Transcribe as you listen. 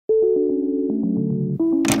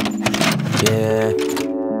Yeah,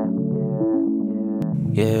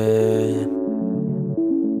 yeah,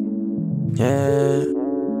 yeah.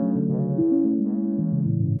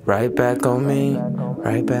 Right back on me,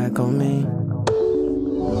 right back on me.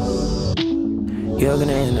 You're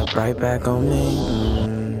gonna end up right back on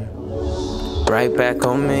me. Right back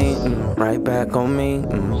on me, right back on me,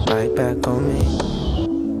 right back on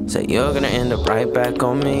me. Say you're gonna end up right back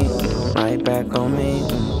on me, right back on me,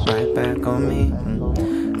 right back on me.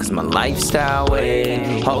 Cause my lifestyle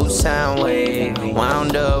wavy, whole sound wavy,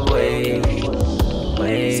 wound up wavy.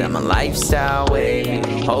 Say my lifestyle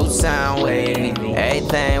wavy, whole sound wavy,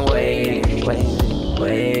 everything wavy,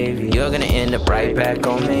 wavy. You're gonna end up right back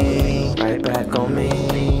on me, right back on me,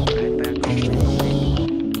 right back on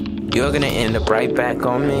me. You're gonna end up right back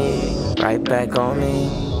on me, right back on me.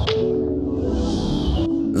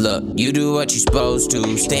 Look, you do what you supposed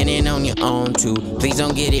to, standing on your own too. Please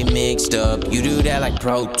don't get it mixed up, you do that like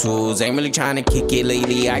Pro Tools. Ain't really trying to kick it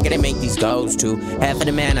lately, I gotta make these goals too. Half of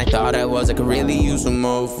the man I thought I was, I could really use some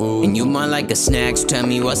more food. And you want like the snacks, tell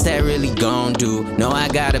me what's that really gon' do? No, I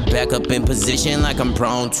gotta back up in position like I'm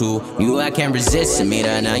prone to. You, I can't resist a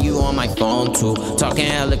meter, now you on my phone too. Talking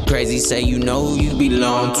hella crazy, say you know who you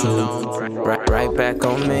belong to. Right back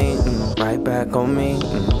on me, right back on me,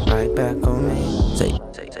 right back on me.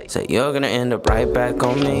 Say you're gonna end up right back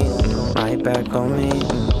on me, right back on me,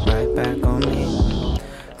 right back on me.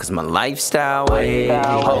 Cause my lifestyle wavy,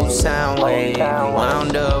 whole sound wavy,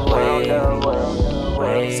 wound up wavy.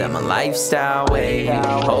 Say my lifestyle wavy,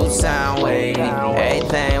 whole sound wavy,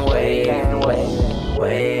 everything wavy.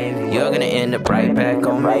 You're gonna end up right back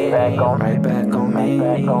on me, right back on me,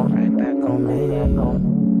 right back on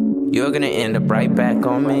me. You're gonna end up right back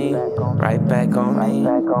on me, right back on me.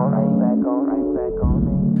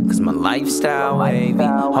 Cause my lifestyle wavy,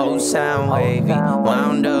 whole sound wavy,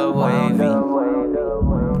 wound up wavy.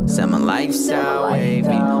 Said my lifestyle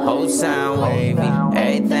wavy, whole sound wavy,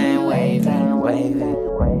 everything wavy.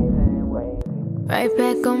 Right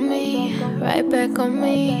back on me, right back on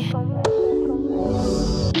me.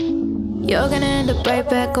 You're gonna end up right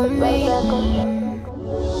back on me.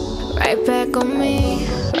 Right back on me,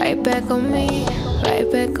 right back on me, right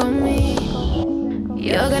back on me.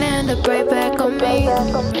 You're gonna end up right back on me,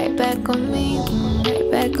 right back on me, right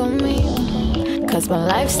back on me. Cause my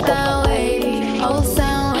lifestyle wavy, whole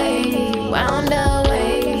sound wavy, wound up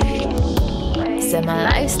wavy. Said my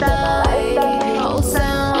lifestyle wavy, whole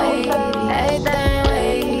sound wavy, everything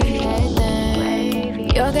wavy.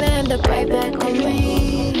 You're gonna end up right back on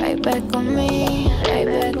me, right back on me, right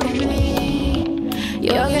back on me.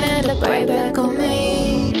 You're gonna end up right back on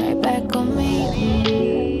me, right back on me.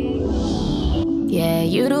 Yeah,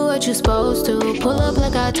 you do what you're supposed to. Pull up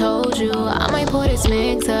like I told you. I might pour this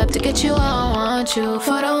mix up to get you where I want you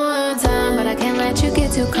for the one time, but I can't let you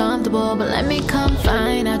get too comfortable. But let me come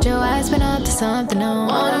find out your ass been up to something. I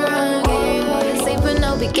wanna run game, but sleep for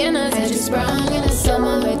no beginners. Had you sprung in the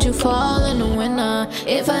summer, let you fall in the winter.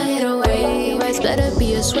 If I hit a wave, I better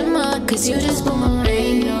be a swimmer. Cause you just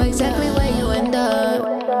boomerang, know exactly where you end up.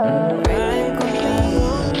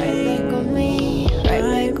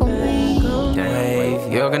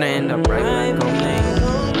 You're gonna end up right back on me,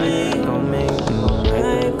 right back on me,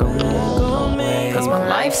 right back on me. Cause my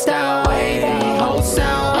lifestyle wavy, whole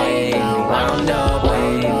sound wavy, wound up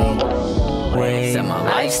wavy. Said my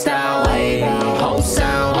lifestyle wavy, whole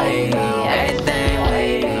sound wavy, everything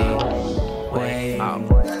wavy.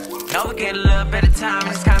 Know we get a little bit of time,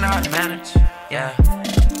 it's kinda hard to manage, yeah.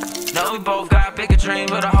 Know we both got bigger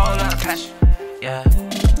dreams with a whole lot of passion, yeah.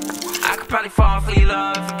 I could probably fall for your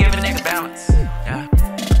love if you give a nigga balance, yeah.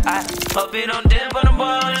 I hope it don't dip on the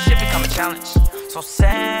ball, shit become a challenge. So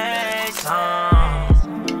say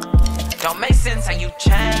something. Don't make sense how you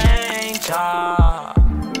change up.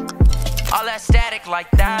 All that static like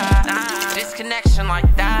that, disconnection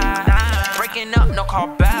like that. Breaking up, no call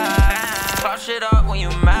back. Talk shit up when you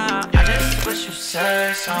mad. I just wish you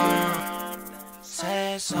say something.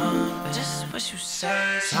 Say something. I just wish you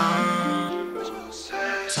say something.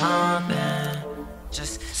 Something.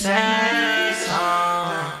 Just say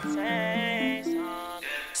something.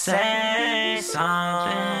 Say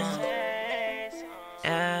something.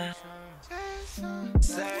 Yeah.